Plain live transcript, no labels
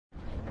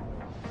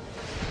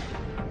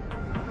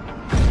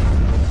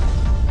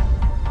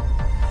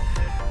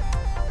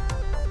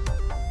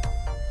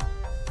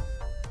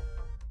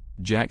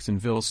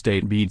Jacksonville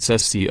State beats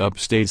SC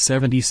Upstate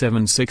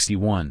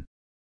 77-61.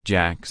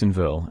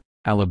 Jacksonville,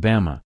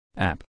 Alabama,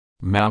 App.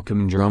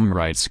 Malcolm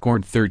Drumwright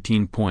scored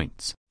 13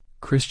 points,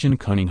 Christian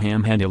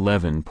Cunningham had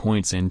 11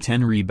 points and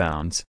 10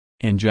 rebounds,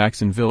 and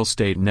Jacksonville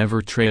State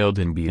never trailed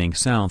in beating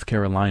South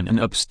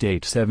Carolina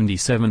Upstate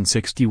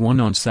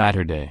 77-61 on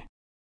Saturday.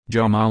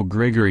 Jamall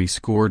Gregory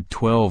scored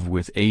 12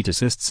 with 8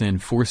 assists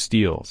and 4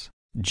 steals,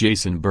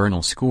 Jason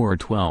Burnell scored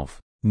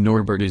 12,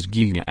 Norbertas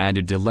Giga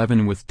added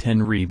 11 with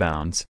 10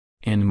 rebounds,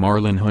 and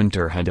Marlon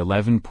Hunter had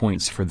 11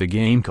 points for the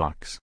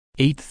Gamecocks,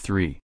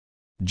 8-3.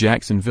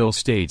 Jacksonville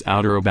State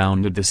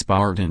outrebounded the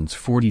Spartans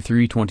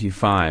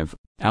 43-25,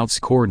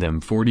 outscored them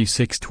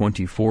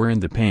 46-24 in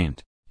the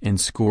paint, and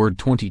scored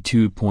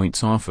 22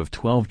 points off of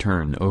 12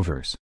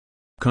 turnovers.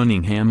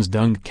 Cunningham's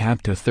dunk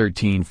capped a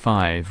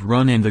 13-5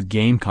 run and the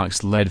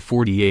Gamecocks led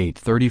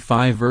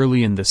 48-35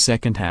 early in the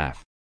second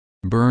half.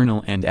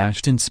 Burnell and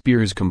Ashton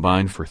Spears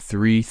combined for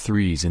 3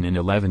 threes in an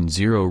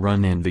 11-0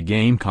 run and the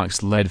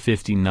Gamecocks led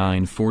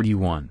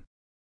 59-41.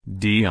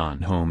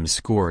 Dion Holmes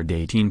scored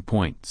 18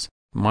 points,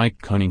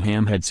 Mike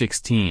Cunningham had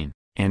 16,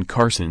 and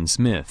Carson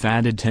Smith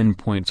added 10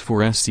 points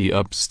for SC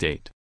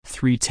Upstate,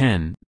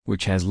 3-10,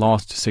 which has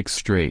lost 6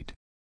 straight.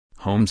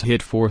 Holmes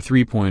hit 4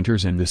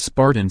 three-pointers and the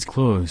Spartans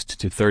closed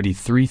to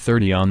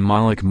 33-30 on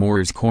Malik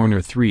Moore's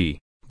corner 3,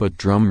 but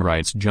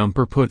Drumwright's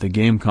jumper put the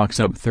Gamecocks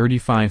up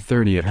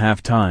 35-30 at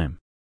halftime.